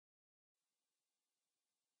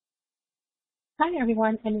Hi,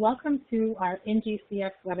 everyone, and welcome to our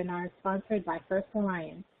NGCX webinar sponsored by First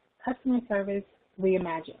Orion, Customer Service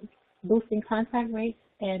Reimagined, boosting contact rates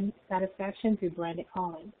and satisfaction through branded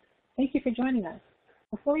calling. Thank you for joining us.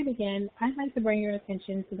 Before we begin, I'd like to bring your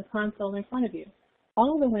attention to the console in front of you.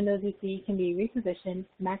 All of the windows you see can be repositioned,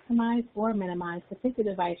 maximized, or minimized to fit the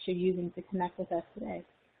device you're using to connect with us today.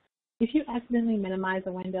 If you accidentally minimize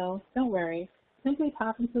a window, don't worry. Simply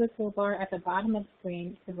pop into the toolbar at the bottom of the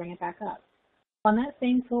screen to bring it back up. On that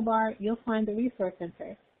same toolbar, you'll find the Resource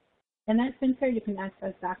Center. In that center, you can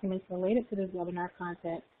access documents related to this webinar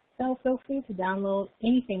content, so feel free to download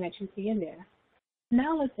anything that you see in there.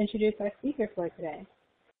 Now let's introduce our speaker for today.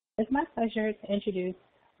 It's my pleasure to introduce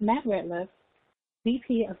Matt Rateliff,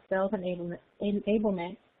 VP of Sales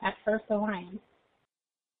Enablement at First Orion.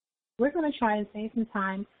 We're going to try and save some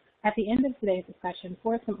time at the end of today's discussion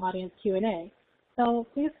for some audience Q&A, so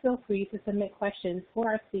please feel free to submit questions for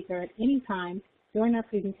our speaker at any time during our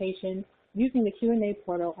presentation using the Q&A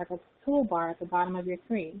portal at the toolbar at the bottom of your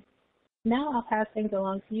screen. Now I'll pass things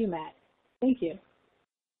along to you, Matt. Thank you.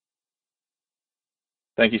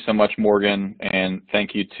 Thank you so much, Morgan, and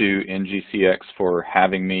thank you to NGCX for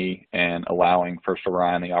having me and allowing First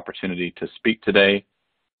Orion the opportunity to speak today.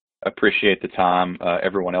 Appreciate the time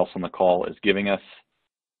everyone else on the call is giving us.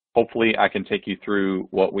 Hopefully I can take you through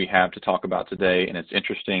what we have to talk about today, and it's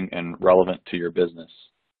interesting and relevant to your business.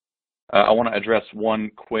 I want to address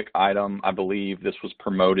one quick item. I believe this was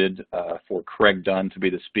promoted for Craig Dunn to be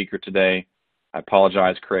the speaker today. I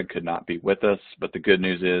apologize, Craig could not be with us, but the good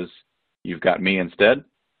news is you've got me instead.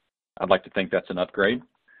 I'd like to think that's an upgrade.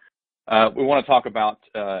 We want to talk about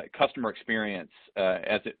customer experience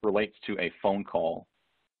as it relates to a phone call.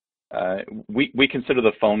 We consider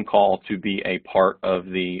the phone call to be a part of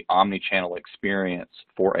the omni-channel experience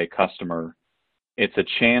for a customer. It's a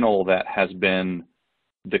channel that has been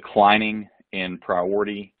declining in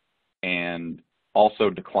priority and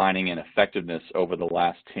also declining in effectiveness over the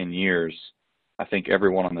last 10 years. I think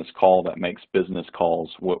everyone on this call that makes business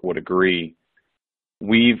calls would agree.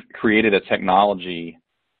 We've created a technology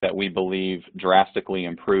that we believe drastically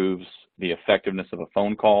improves the effectiveness of a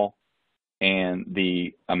phone call and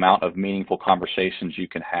the amount of meaningful conversations you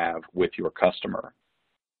can have with your customer.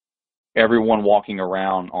 Everyone walking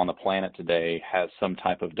around on the planet today has some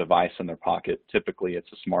type of device in their pocket. Typically it's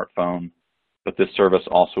a smartphone, but this service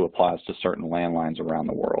also applies to certain landlines around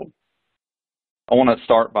the world. I want to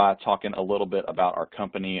start by talking a little bit about our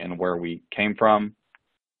company and where we came from.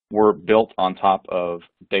 We're built on top of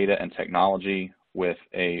data and technology with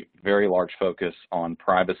a very large focus on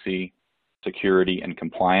privacy, security, and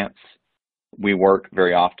compliance. We work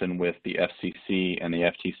very often with the FCC and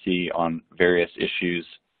the FTC on various issues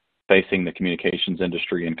facing the communications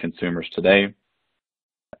industry and consumers today.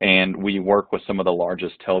 And we work with some of the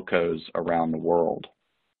largest telcos around the world.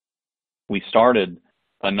 We started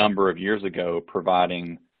a number of years ago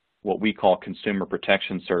providing what we call consumer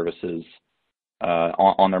protection services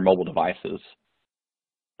on their mobile devices,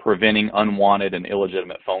 preventing unwanted and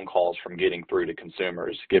illegitimate phone calls from getting through to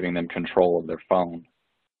consumers, giving them control of their phone.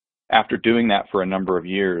 After doing that for a number of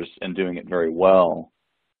years and doing it very well,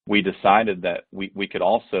 we decided that we could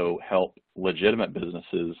also help legitimate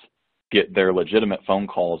businesses get their legitimate phone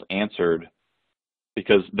calls answered,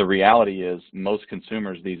 because the reality is most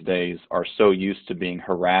consumers these days are so used to being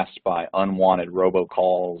harassed by unwanted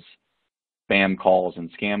robocalls, spam calls, and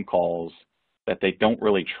scam calls that they don't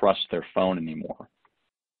really trust their phone anymore.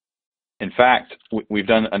 In fact, we've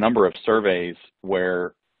done a number of surveys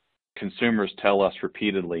where consumers tell us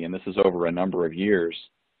repeatedly, and this is over a number of years,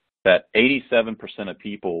 that 87% of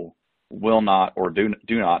people will not or do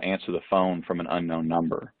not answer the phone from an unknown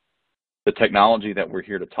number. The technology that we're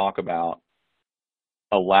here to talk about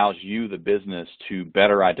allows you, the business, to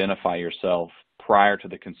better identify yourself prior to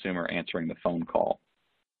the consumer answering the phone call.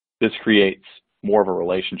 This creates more of a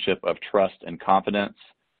relationship of trust and confidence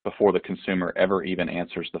before the consumer ever even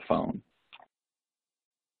answers the phone.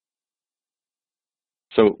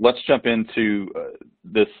 So let's jump into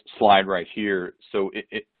this slide right here. So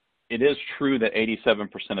it is true that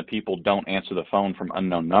 87% of people don't answer the phone from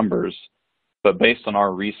unknown numbers, but based on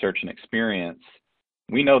our research and experience,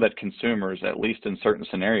 we know that consumers, at least in certain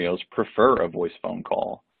scenarios, prefer a voice phone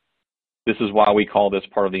call. This is why we call this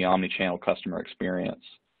part of the omni-channel customer experience.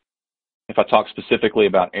 If I talk specifically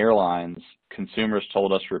about airlines, consumers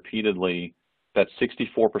told us repeatedly that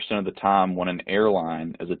 64% of the time when an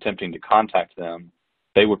airline is attempting to contact them,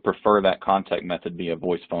 they would prefer that contact method be a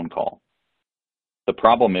voice phone call. The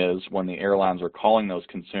problem is when the airlines are calling those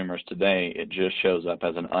consumers today, it just shows up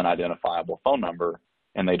as an unidentifiable phone number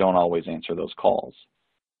and they don't always answer those calls.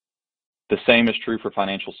 The same is true for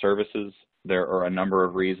financial services. There are a number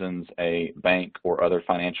of reasons a bank or other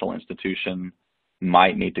financial institution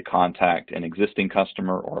might need to contact an existing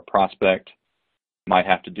customer or a prospect. Might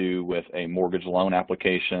have to do with a mortgage loan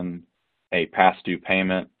application, a past due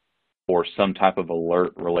payment, or some type of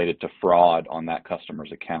alert related to fraud on that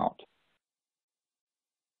customer's account.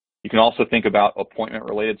 You can also think about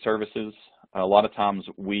appointment-related services. A lot of times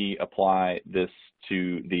we apply this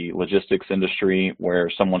to the logistics industry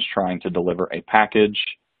where someone's trying to deliver a package.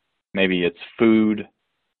 Maybe it's food,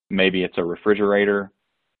 maybe it's a refrigerator.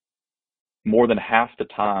 More than half the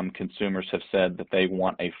time, consumers have said that they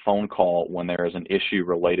want a phone call when there is an issue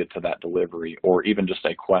related to that delivery or even just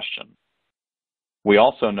a question. We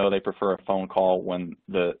also know they prefer a phone call when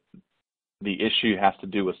the issue has to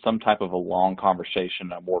do with some type of a long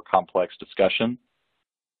conversation, a more complex discussion,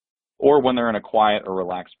 or when they're in a quiet or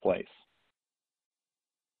relaxed place.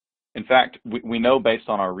 In fact, we know based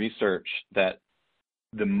on our research that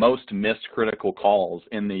the most missed critical calls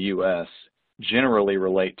in the U.S. generally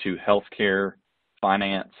relate to healthcare,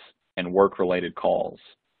 finance, and work-related calls.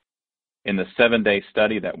 In the 7-day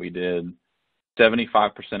study that we did,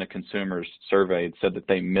 75% of consumers surveyed said that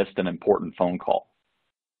they missed an important phone call.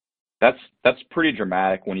 That's pretty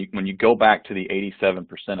dramatic when you go back to the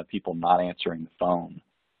 87% of people not answering the phone.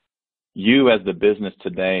 You as the business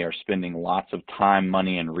today are spending lots of time,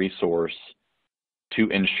 money, and resource to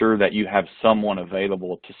ensure that you have someone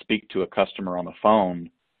available to speak to a customer on the phone,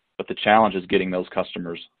 but the challenge is getting those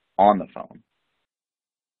customers on the phone.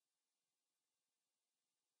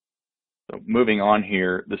 So moving on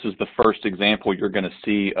here, this is the first example you're going to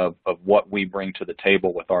see of what we bring to the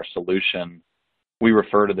table with our solution. We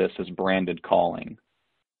refer to this as branded calling.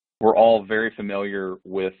 We're all very familiar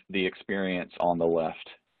with the experience on the left.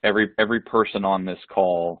 Every person on this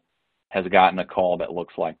call has gotten a call that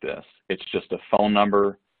looks like this. It's just a phone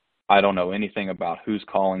number. I don't know anything about who's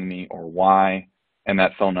calling me or why, and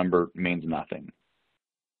that phone number means nothing.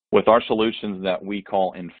 With our solutions that we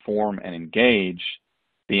call Inform and Engage,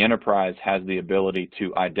 the enterprise has the ability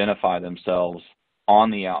to identify themselves on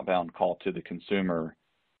the outbound call to the consumer.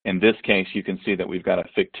 In this case, you can see that we've got a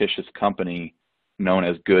fictitious company known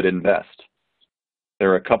as Good Invest.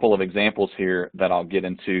 There are a couple of examples here that I'll get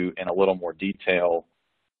into in a little more detail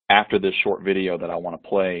after this short video that I want to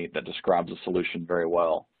play that describes the solution very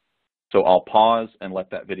well. So I'll pause and let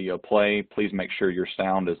that video play. Please make sure your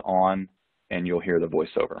sound is on and you'll hear the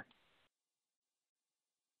voiceover.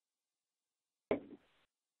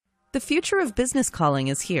 The future of business calling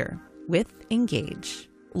is here with Engage.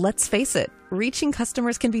 Let's face it, reaching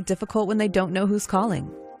customers can be difficult when they don't know who's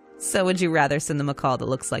calling. So would you rather send them a call that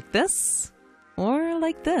looks like this or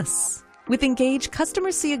like this? With Engage,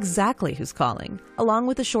 customers see exactly who's calling, along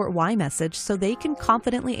with a short why message so they can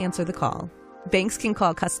confidently answer the call. Banks can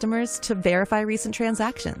call customers to verify recent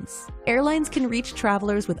transactions. Airlines can reach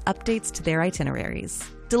travelers with updates to their itineraries.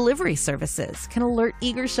 Delivery services can alert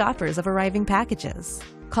eager shoppers of arriving packages.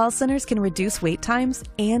 Call centers can reduce wait times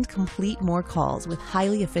and complete more calls with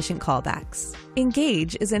highly efficient callbacks.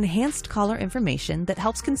 Engage is enhanced caller information that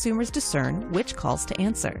helps consumers discern which calls to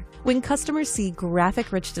answer. When customers see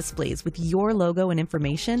graphic-rich displays with your logo and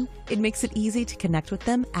information, it makes it easy to connect with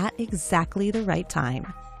them at exactly the right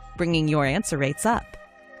time, bringing your answer rates up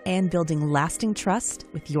and building lasting trust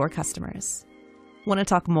with your customers. Want to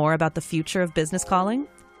talk more about the future of business calling?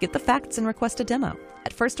 Get the facts and request a demo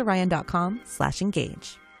at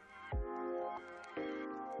firstorion.com/engage.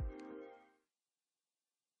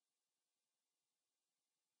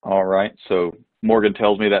 All right, so Morgan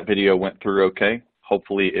tells me that video went through okay.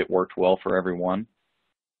 Hopefully it worked well for everyone.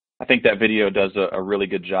 I think that video does a really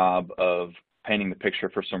good job of painting the picture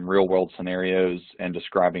for some real-world scenarios and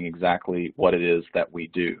describing exactly what it is that we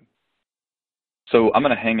do. So I'm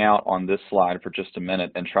going to hang out on this slide for just a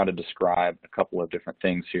minute and try to describe a couple of different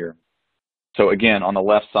things here. So again, on the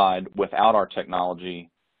left side, without our technology,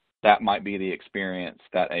 that might be the experience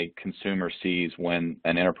that a consumer sees when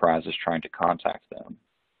an enterprise is trying to contact them.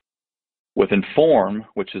 With Inform,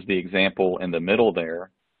 which is the example in the middle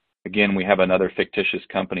there, again, we have another fictitious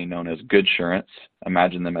company known as Goodsurance.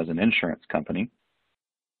 Imagine them as an insurance company.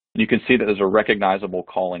 And you can see that there's a recognizable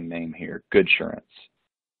calling name here, Goodsurance.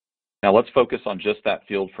 Now let's focus on just that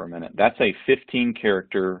field for a minute. That's a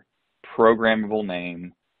 15-character programmable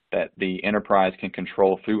name that the enterprise can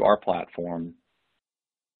control through our platform.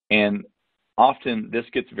 And often this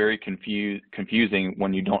gets very confusing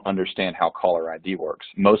when you don't understand how caller ID works.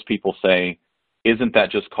 Most people say, isn't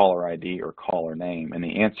that just caller ID or caller name? And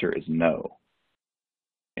the answer is no.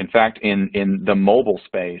 In fact, in the mobile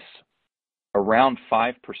space, around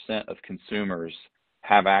 5% of consumers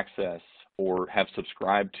have access or have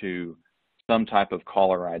subscribed to some type of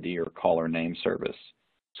caller ID or caller name service.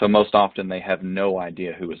 So most often they have no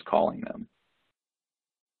idea who is calling them.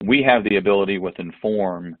 We have the ability with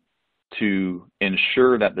Inform to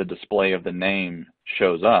ensure that the display of the name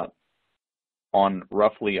shows up on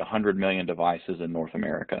roughly 100 million devices in North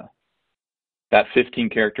America. That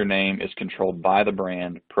 15-character name is controlled by the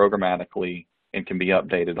brand programmatically and can be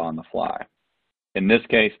updated on the fly. In this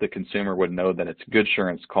case, the consumer would know that it's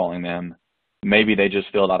GoodSurance calling them. Maybe they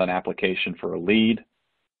just filled out an application for a lead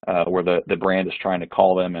where the brand is trying to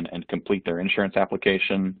call them and complete their insurance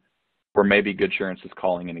application, or maybe GoodSurance is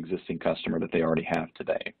calling an existing customer that they already have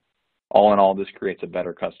today. All in all, this creates a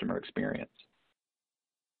better customer experience.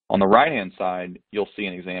 On the right-hand side, you'll see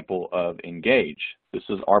an example of Engage. This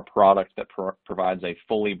is our product that provides a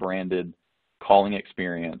fully branded calling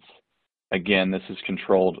experience. Again, this is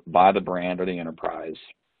controlled by the brand or the enterprise.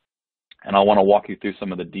 And I want to walk you through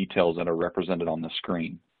some of the details that are represented on the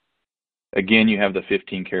screen. Again, you have the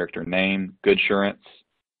 15-character name, GoodSurance,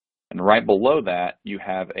 and right below that, you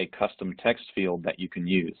have a custom text field that you can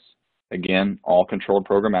use. Again, all controlled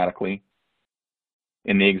programmatically.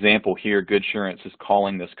 In the example here, GoodSurance is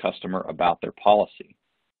calling this customer about their policy.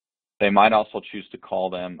 They might also choose to call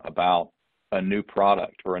them about a new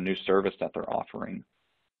product or a new service that they're offering,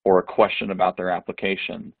 or a question about their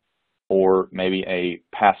application, or maybe a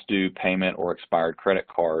past due payment or expired credit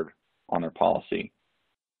card on their policy.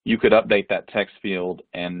 You could update that text field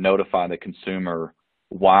and notify the consumer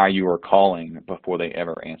why you are calling before they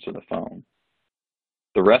ever answer the phone.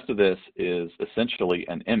 The rest of this is essentially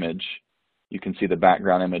an image. You can see the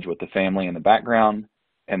background image with the family in the background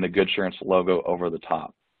and the GoodSurance logo over the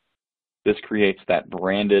top. This creates that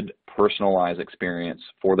branded, personalized experience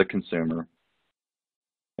for the consumer.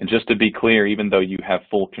 And just to be clear, even though you have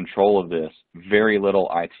full control of this, very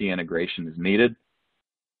little IT integration is needed.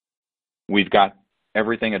 We've got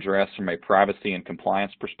everything addressed from a privacy and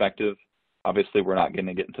compliance perspective. Obviously, we're not going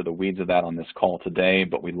to get into the weeds of that on this call today,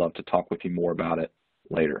 but we'd love to talk with you more about it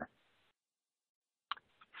later.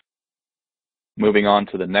 Moving on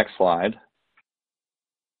to the next slide.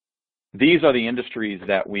 These are the industries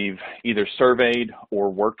that we've either surveyed or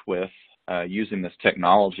worked with using this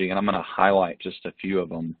technology, and I'm going to highlight just a few of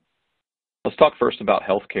them. Let's talk first about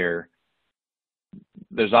healthcare.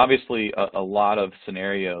 There's obviously a lot of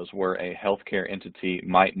scenarios where a healthcare entity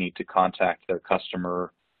might need to contact their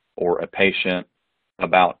customer or a patient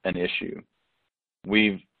about an issue.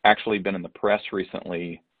 We've actually been in the press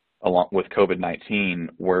recently along with COVID-19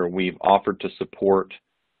 where we've offered to support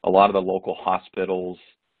a lot of the local hospitals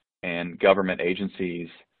and government agencies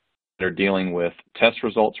that are dealing with test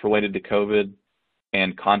results related to COVID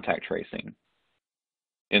and contact tracing.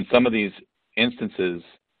 In some of these instances,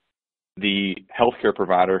 the healthcare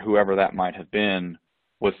provider, whoever that might have been,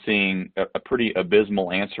 was seeing a pretty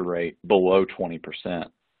abysmal answer rate below 20%,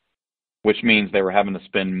 which means they were having to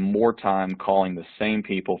spend more time calling the same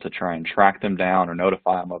people to try and track them down or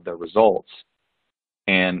notify them of their results.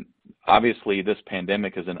 And obviously, this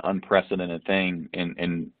pandemic is an unprecedented thing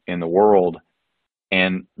in the world.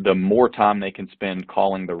 And the more time they can spend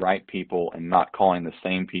calling the right people and not calling the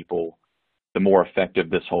same people, the more effective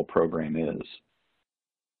this whole program is.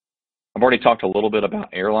 I've already talked a little bit about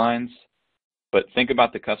airlines, but think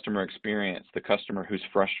about the customer experience, the customer who's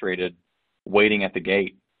frustrated waiting at the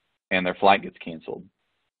gate and their flight gets canceled.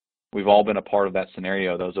 We've all been a part of that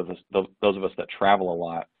scenario, those of us that travel a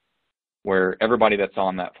lot, where everybody that's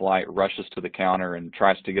on that flight rushes to the counter and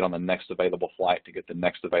tries to get on the next available flight to get the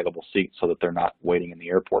next available seat so that they're not waiting in the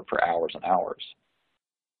airport for hours and hours.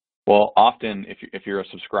 Well, often if you're a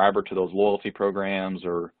subscriber to those loyalty programs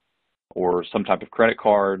or some type of credit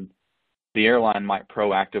card, the airline might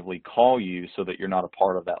proactively call you so that you're not a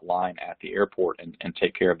part of that line at the airport and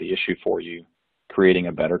take care of the issue for you, creating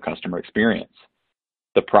a better customer experience.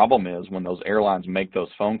 The problem is when those airlines make those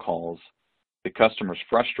phone calls, the customer's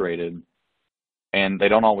frustrated and they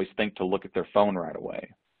don't always think to look at their phone right away.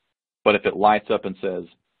 But if it lights up and says,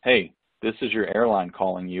 hey, this is your airline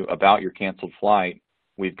calling you about your canceled flight,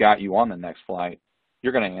 we've got you on the next flight,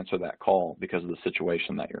 you're going to answer that call because of the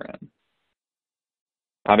situation that you're in.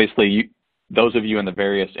 Obviously, those of you in the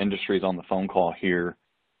various industries on the phone call here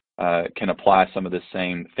can apply some of this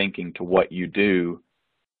same thinking to what you do,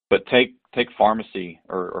 but take pharmacy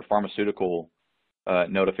or pharmaceutical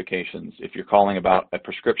notifications. If you're calling about a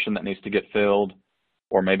prescription that needs to get filled,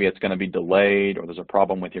 or maybe it's going to be delayed, or there's a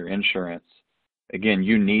problem with your insurance, again,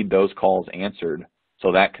 you need those calls answered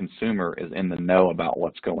so that consumer is in the know about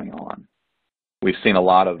what's going on. We've seen a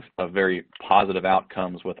lot of very positive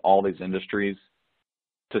outcomes with all these industries.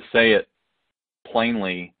 To say it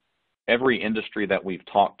plainly, every industry that we've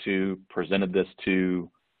talked to, presented this to,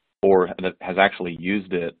 or that has actually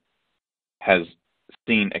used it has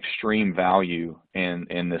seen extreme value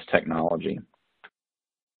in this technology.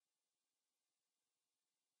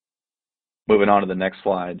 Moving on to the next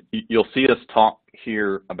slide, you'll see us talk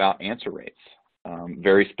here about answer rates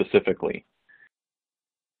very specifically.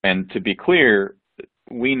 And to be clear,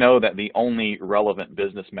 we know that the only relevant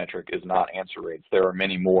business metric is not answer rates. There are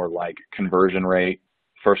many more, like conversion rate,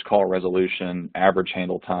 first call resolution, average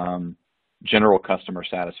handle time, general customer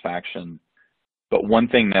satisfaction. But one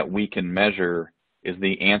thing that we can measure is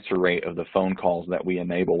the answer rate of the phone calls that we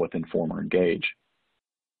enable with Inform or Engage.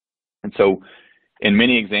 And so in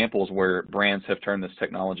many examples where brands have turned this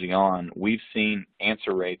technology on, we've seen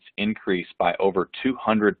answer rates increase by over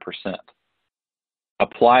 200%.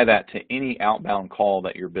 Apply that to any outbound call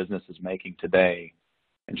that your business is making today,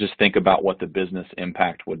 and just think about what the business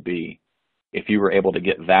impact would be if you were able to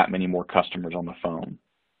get that many more customers on the phone.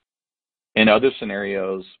 In other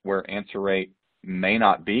scenarios where answer rate may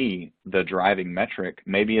not be the driving metric,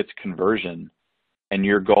 maybe it's conversion, and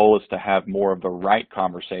your goal is to have more of the right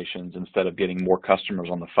conversations instead of getting more customers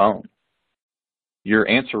on the phone. Your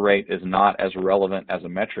answer rate is not as relevant as a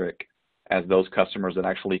metric as those customers that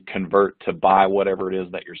actually convert to buy whatever it is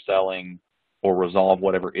that you're selling or resolve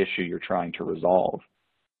whatever issue you're trying to resolve.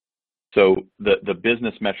 So the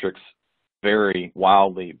business metrics vary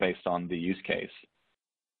wildly based on the use case.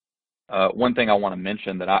 One thing I want to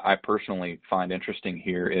mention that I personally find interesting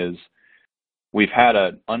here is we've had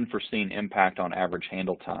an unforeseen impact on average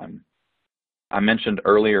handle time. I mentioned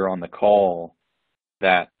earlier on the call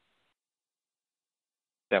that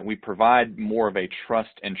we provide more of a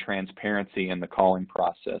trust and transparency in the calling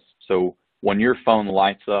process. So when your phone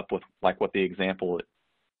lights up with, like what the example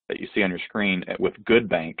that you see on your screen with Good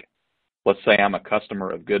Bank, let's say I'm a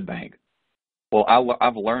customer of Good Bank. Well,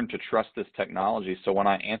 I've learned to trust this technology, so when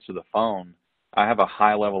I answer the phone, I have a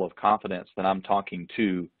high level of confidence that I'm talking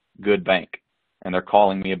to Good Bank, and they're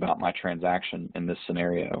calling me about my transaction in this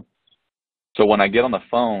scenario. So when I get on the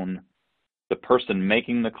phone, the person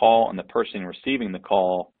making the call and the person receiving the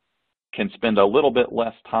call can spend a little bit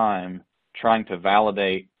less time trying to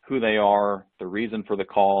validate who they are, the reason for the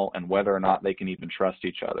call, and whether or not they can even trust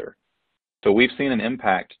each other. So we've seen an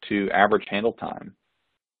impact to average handle time.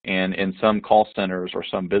 And in some call centers or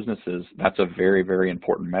some businesses, that's a very, very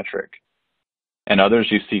important metric. And others,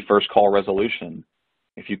 you see first call resolution.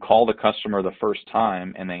 If you call the customer the first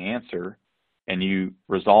time and they answer and you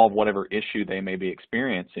resolve whatever issue they may be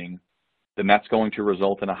experiencing, then that's going to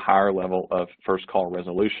result in a higher level of first call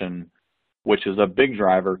resolution, which is a big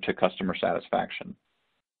driver to customer satisfaction.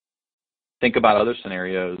 Think about other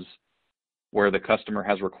scenarios where the customer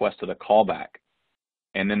has requested a callback,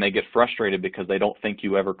 and then they get frustrated because they don't think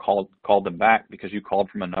you ever called them back because you called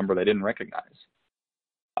from a number they didn't recognize.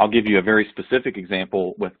 I'll give you a very specific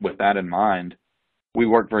example with that in mind. We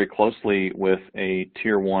work very closely with a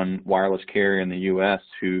Tier 1 wireless carrier in the U.S.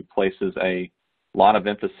 who places a lot of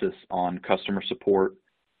emphasis on customer support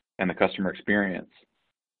and the customer experience.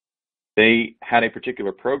 They had a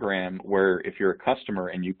particular program where if you're a customer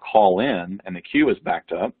and you call in and the queue is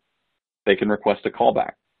backed up, they can request a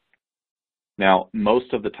callback. Now,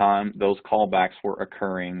 most of the time, those callbacks were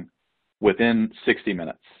occurring within 60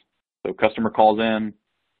 minutes. So customer calls in,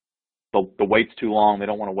 the wait's too long, they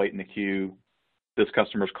don't want to wait in the queue. This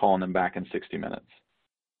customer's calling them back in 60 minutes.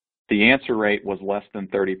 The answer rate was less than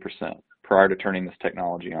 30% prior to turning this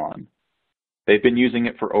technology on. They've been using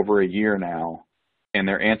it for over a year now, and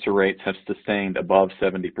their answer rates have sustained above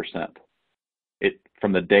 70%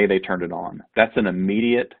 from the day they turned it on. That's an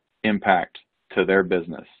immediate impact to their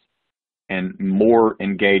business. And more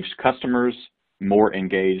engaged customers, more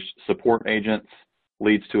engaged support agents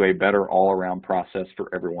leads to a better all-around process for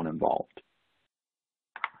everyone involved.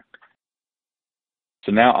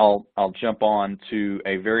 So now I'll jump on to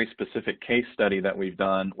a very specific case study that we've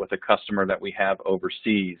done with a customer that we have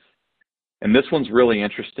overseas. And this one's really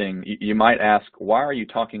interesting. You might ask, why are you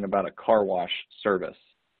talking about a car wash service?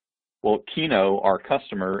 Well, Kino, our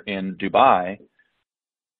customer in Dubai,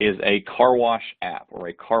 is a car wash app or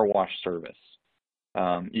a car wash service.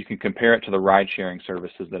 You can compare it to the ride-sharing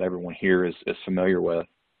services that everyone here is familiar with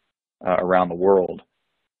around the world.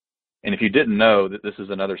 And if you didn't know, that this is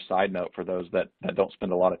another side note for those that don't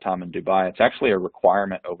spend a lot of time in Dubai, it's actually a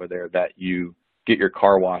requirement over there that you get your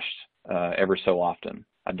car washed ever so often.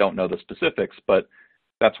 I don't know the specifics, but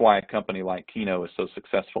that's why a company like Kino is so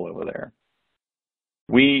successful over there.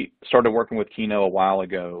 We started working with Kino a while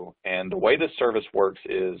ago, and the way this service works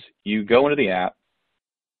is you go into the app,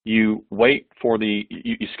 you wait for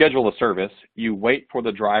you schedule a service, you wait for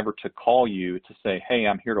the driver to call you to say, hey,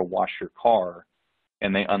 I'm here to wash your car,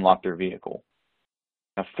 and they unlock their vehicle.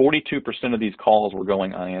 Now, 42% of these calls were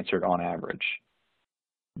going unanswered on average.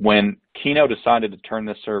 When Keno decided to turn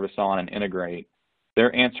this service on and integrate,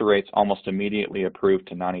 their answer rates almost immediately improved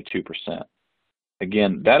to 92%.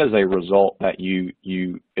 Again, that is a result that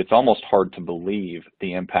it's almost hard to believe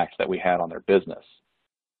the impact that we had on their business.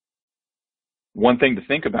 One thing to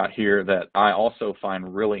think about here that I also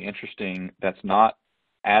find really interesting that's not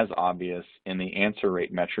as obvious in the answer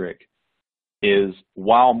rate metric is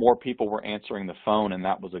while more people were answering the phone, and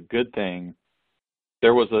that was a good thing,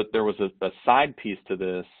 there was a side piece to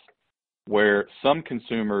this where some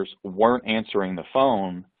consumers weren't answering the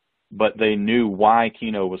phone, but they knew why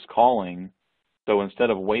Keno was calling. So instead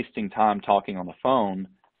of wasting time talking on the phone,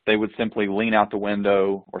 they would simply lean out the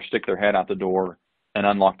window or stick their head out the door and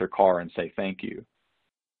unlock their car and say thank you.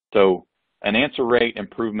 So an answer rate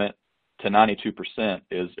improvement to 92%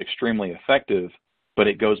 is extremely effective, but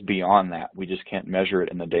it goes beyond that. We just can't measure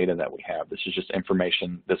it in the data that we have. This is just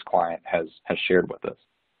information this client has shared with us.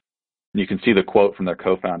 You can see the quote from their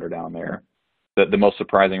co-founder down there, that the most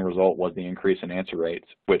surprising result was the increase in answer rates,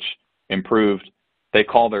 which improved. They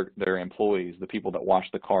call their employees, the people that wash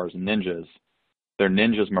the cars, ninjas. Their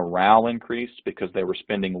ninjas' morale increased because they were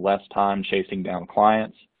spending less time chasing down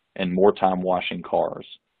clients and more time washing cars,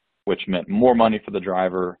 which meant more money for the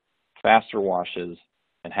driver, faster washes,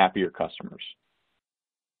 and happier customers.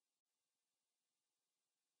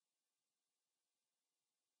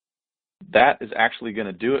 That is actually going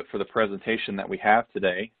to do it for the presentation that we have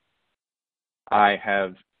today. I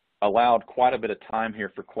have allowed quite a bit of time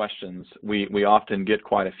here for questions. We often get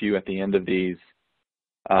quite a few at the end of these,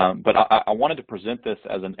 but I wanted to present this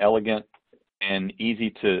as an elegant and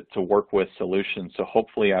easy to work with solution. So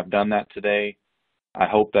hopefully I've done that today. I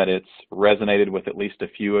hope that it's resonated with at least a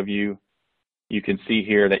few of you. You can see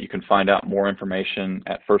here that you can find out more information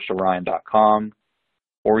at firstorion.com,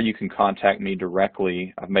 or you can contact me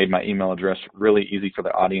directly. I've made my email address really easy for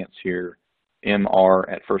the audience here,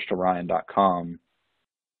 mr@firstorion.com.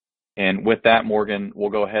 And with that, Morgan, we'll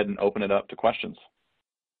go ahead and open it up to questions.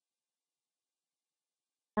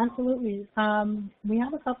 Absolutely. We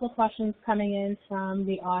have a couple of questions coming in from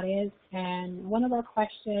the audience, and one of our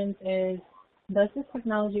questions is, does this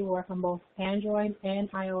technology work on both Android and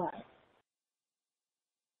iOS?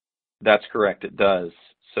 That's correct, it does.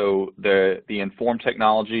 So the Inform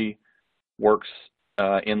technology works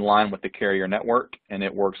in line with the carrier network, and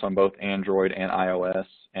it works on both Android and iOS,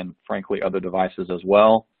 and frankly other devices as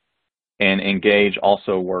well. And Engage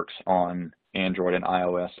also works on Android and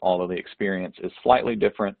iOS, although the experience is slightly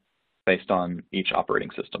different based on each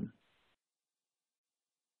operating system.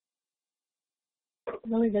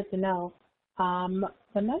 Really good to know.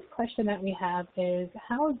 The next question that we have is,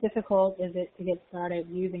 how difficult is it to get started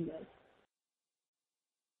using this?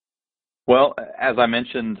 Well, as I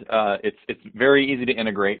mentioned, it's very easy to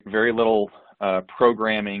integrate. Very little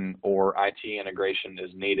programming or IT integration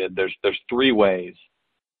is needed. There's three ways.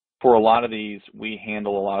 For a lot of these, we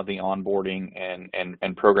handle a lot of the onboarding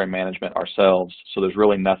and program management ourselves, so there's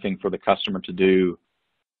really nothing for the customer to do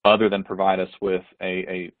other than provide us with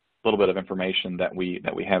a little bit of information that we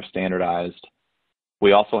have standardized.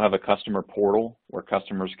 We also have a customer portal where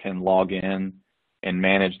customers can log in and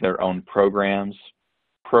manage their own programs.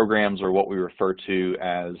 Programs are what we refer to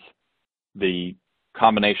as the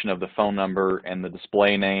combination of the phone number and the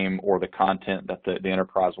display name or the content that the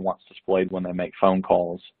enterprise wants displayed when they make phone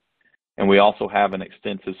calls. And we also have an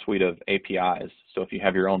extensive suite of APIs. So if you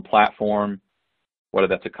have your own platform, whether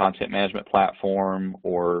that's a content management platform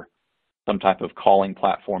or some type of calling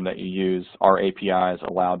platform that you use, our APIs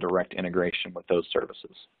allow direct integration with those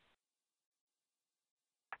services.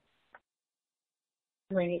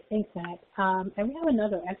 Great, thanks, Matt. And we have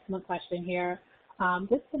another excellent question here.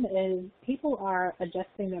 This one is, people are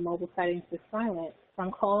adjusting their mobile settings to silent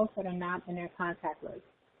from calls that are not in their contact list.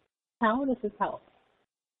 How does this help?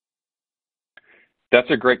 That's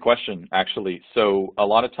a great question, actually. So a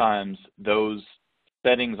lot of times those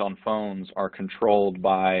settings on phones are controlled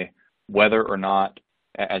by whether or not,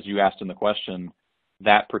 as you asked in the question,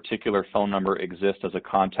 that particular phone number exists as a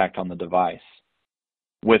contact on the device.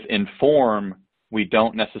 With Inform, we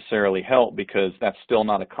don't necessarily help because that's still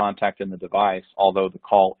not a contact in the device, although the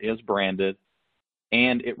call is branded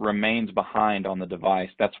and it remains behind on the device.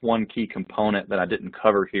 That's one key component that I didn't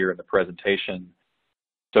cover here in the presentation.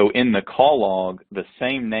 So in the call log, the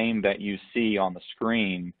same name that you see on the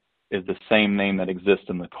screen is the same name that exists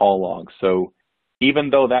in the call log. So even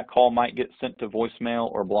though that call might get sent to voicemail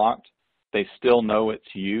or blocked, they still know it's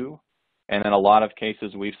you. And in a lot of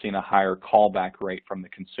cases, we've seen a higher callback rate from the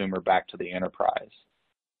consumer back to the enterprise.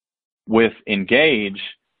 With Engage,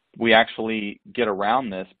 we actually get around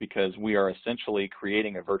this because we are essentially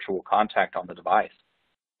creating a virtual contact on the device,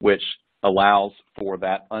 which allows for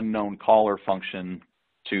that unknown caller function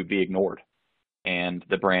to be ignored, and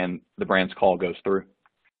the brand's call goes through.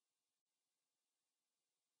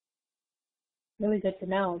 Really good to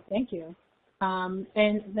know. Thank you. And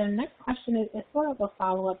the next question is sort of a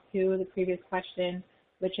follow-up to the previous question,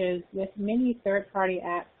 which is with many third-party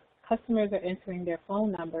apps, customers are entering their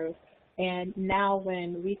phone numbers, and now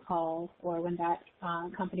when we call or when that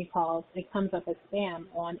company calls, it comes up as spam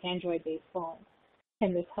on Android-based phones.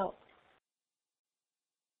 Can this help?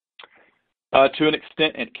 To an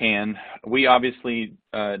extent, it can. We obviously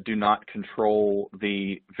do not control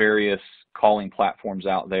the various calling platforms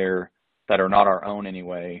out there that are not our own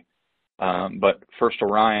anyway. But First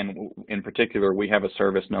Orion, in particular, we have a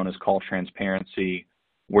service known as Call Transparency,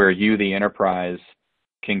 where you, the enterprise,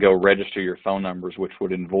 can go register your phone numbers, which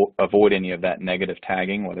would avoid any of that negative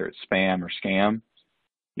tagging, whether it's spam or scam.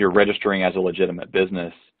 You're registering as a legitimate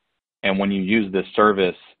business. And when you use this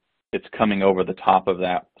service, it's coming over the top of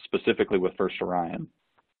that, specifically with First Orion.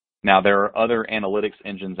 Now, there are other analytics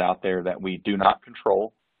engines out there that we do not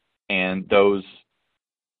control, and those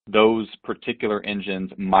particular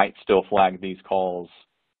engines might still flag these calls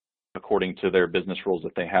according to their business rules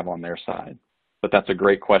that they have on their side. But that's a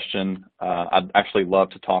great question. I'd actually love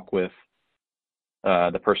to talk with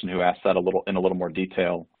the person who asked that in a little more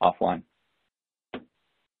detail offline.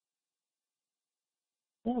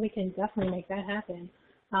 Yeah, we can definitely make that happen.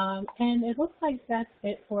 And it looks like that's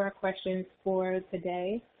it for our questions for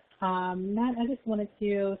today. Matt, I just wanted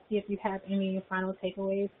to see if you have any final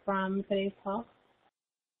takeaways from today's talk.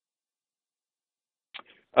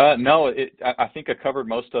 No, I think I covered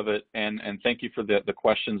most of it, and thank you for the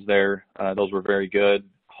questions there. Those were very good.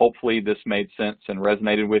 Hopefully this made sense and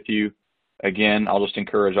resonated with you. Again, I'll just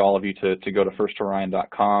encourage all of you to go to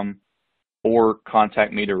firstorion.com or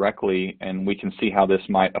contact me directly, and we can see how this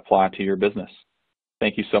might apply to your business.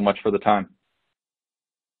 Thank you so much for the time.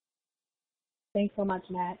 Thanks so much,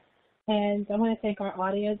 Matt. And I want to thank our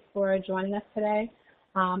audience for joining us today.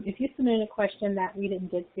 If you submitted a question that we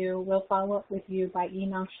didn't get to, we'll follow up with you by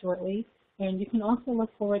email shortly. And you can also look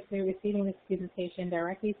forward to receiving this presentation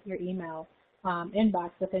directly to your email inbox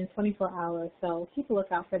within 24 hours. So keep a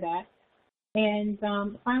lookout for that. And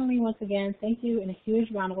finally, once again, thank you and a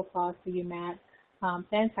huge round of applause to you, Matt.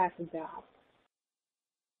 Fantastic job.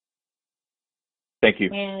 Thank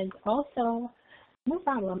you. And also, no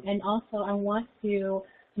problem. And also, I want to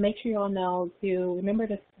make sure you all know to remember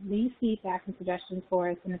to leave feedback and suggestions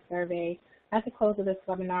for us in the survey at the close of this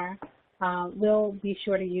webinar. We'll be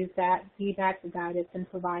sure to use that feedback to guide us in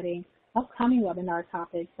providing upcoming webinar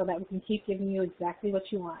topics so that we can keep giving you exactly what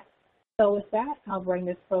you want. So with that, I'll bring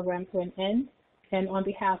this program to an end. And on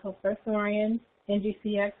behalf of First Orion,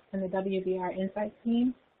 NGCX, and the WBR Insights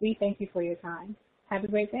team, we thank you for your time. Have a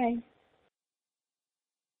great day.